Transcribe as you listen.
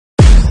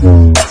Feed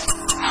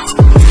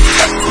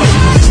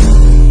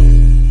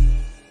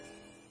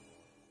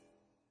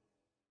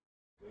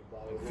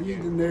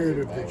the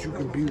narrative that you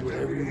can be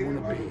whatever you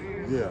want to be.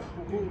 Yeah.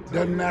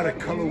 Doesn't matter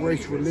color,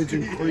 race,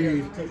 religion,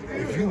 creed.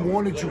 If you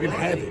want it, you can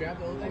have it.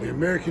 The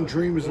American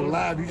dream is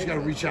alive. You just got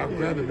to reach out and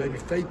grab it, baby.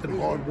 Faith and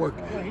hard work.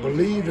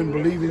 Believe and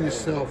believe in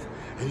yourself,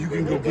 and you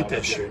can go get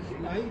that shit.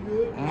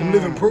 I'm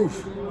living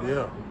proof.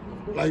 Yeah.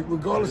 Like,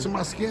 regardless of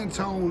my skin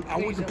tone, I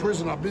went to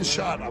prison. I've been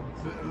shot.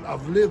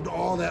 I've lived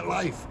all that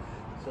life.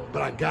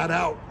 But I got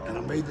out, and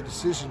I made the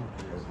decision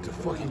to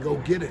fucking go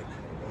get it.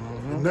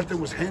 And nothing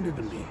was handed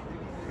to me.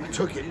 I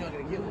took it.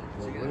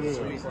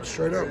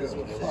 Straight up.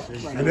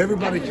 And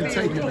everybody can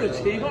take it.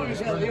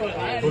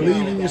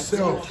 Believe in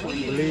yourself.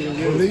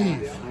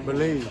 Believe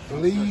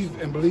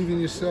and believe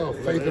in yourself.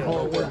 Faith and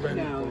hard work,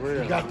 baby.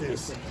 You got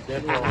this. Go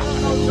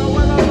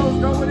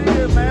with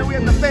it, man. We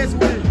at the fest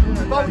with it.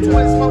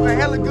 420 smoking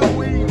hella good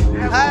weed.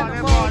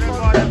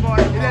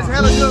 That's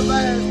hella good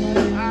vibes.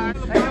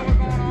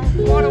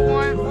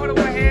 41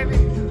 heavy.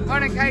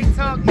 100K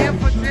tuck in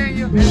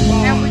Virginia.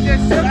 And we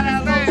just shook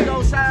this thing.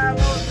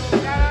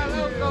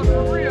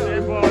 For real.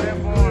 That boy,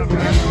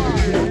 man.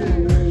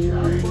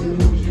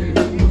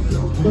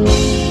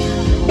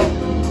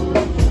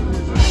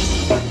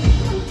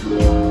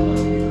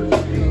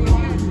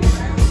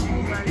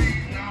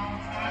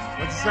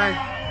 What you say?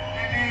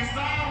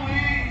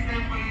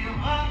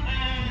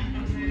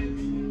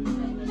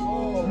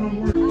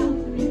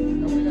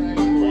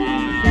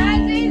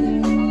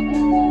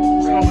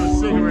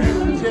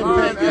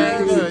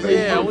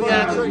 Yeah, we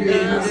got to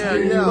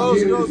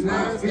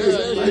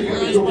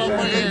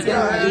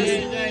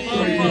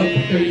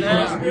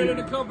Nashville in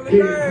a couple of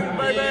days,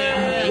 baby.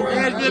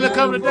 Nashville in a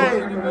couple of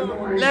days.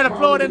 Let her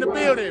Florida in the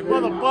building,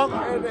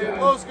 motherfucker. Hey,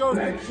 Ghost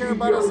didn't care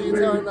about us the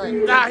entire night.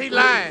 Nah, he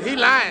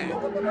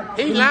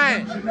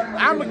lying.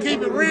 I'ma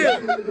keep it real.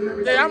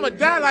 Yeah, I'ma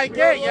die like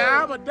that,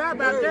 y'all. I'ma die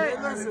about that.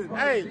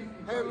 Hey,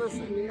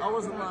 listen. I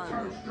wasn't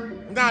lying.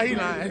 Nah, he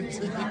lying.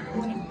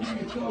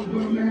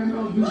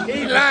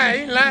 He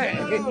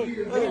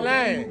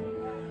lying.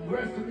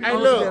 Hey,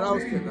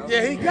 look.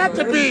 Yeah, he got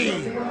to be.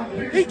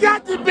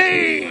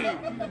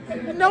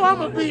 You know I'm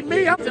gonna be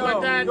me. I'm to my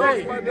dying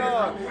day. My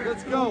dog.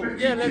 Let's go.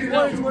 Yeah, let's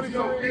go.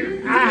 2024. All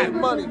right.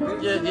 Money,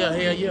 man. Yeah,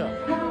 hell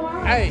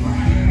yeah. Hey.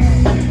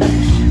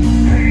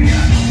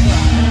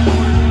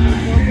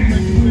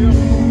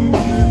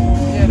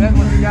 Yeah, that's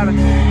what you gotta do. I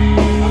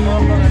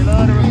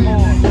love to record.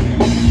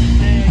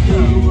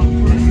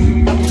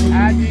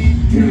 ID,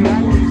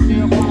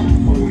 cell phone.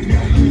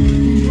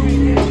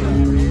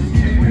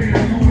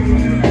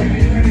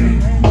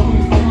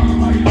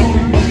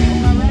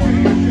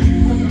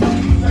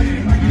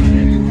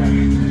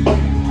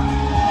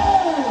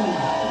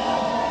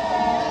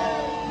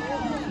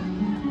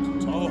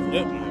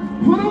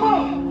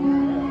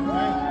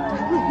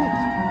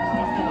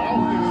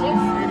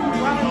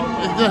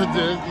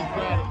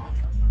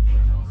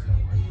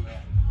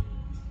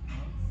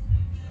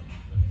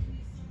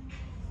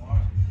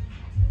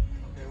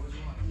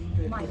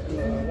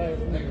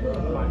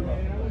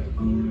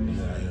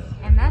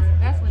 And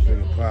that's what the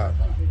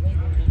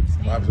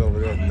Bob's over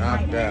there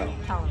knocked out.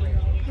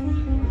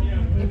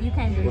 If you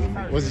can't do it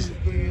first, What's he?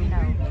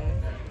 No.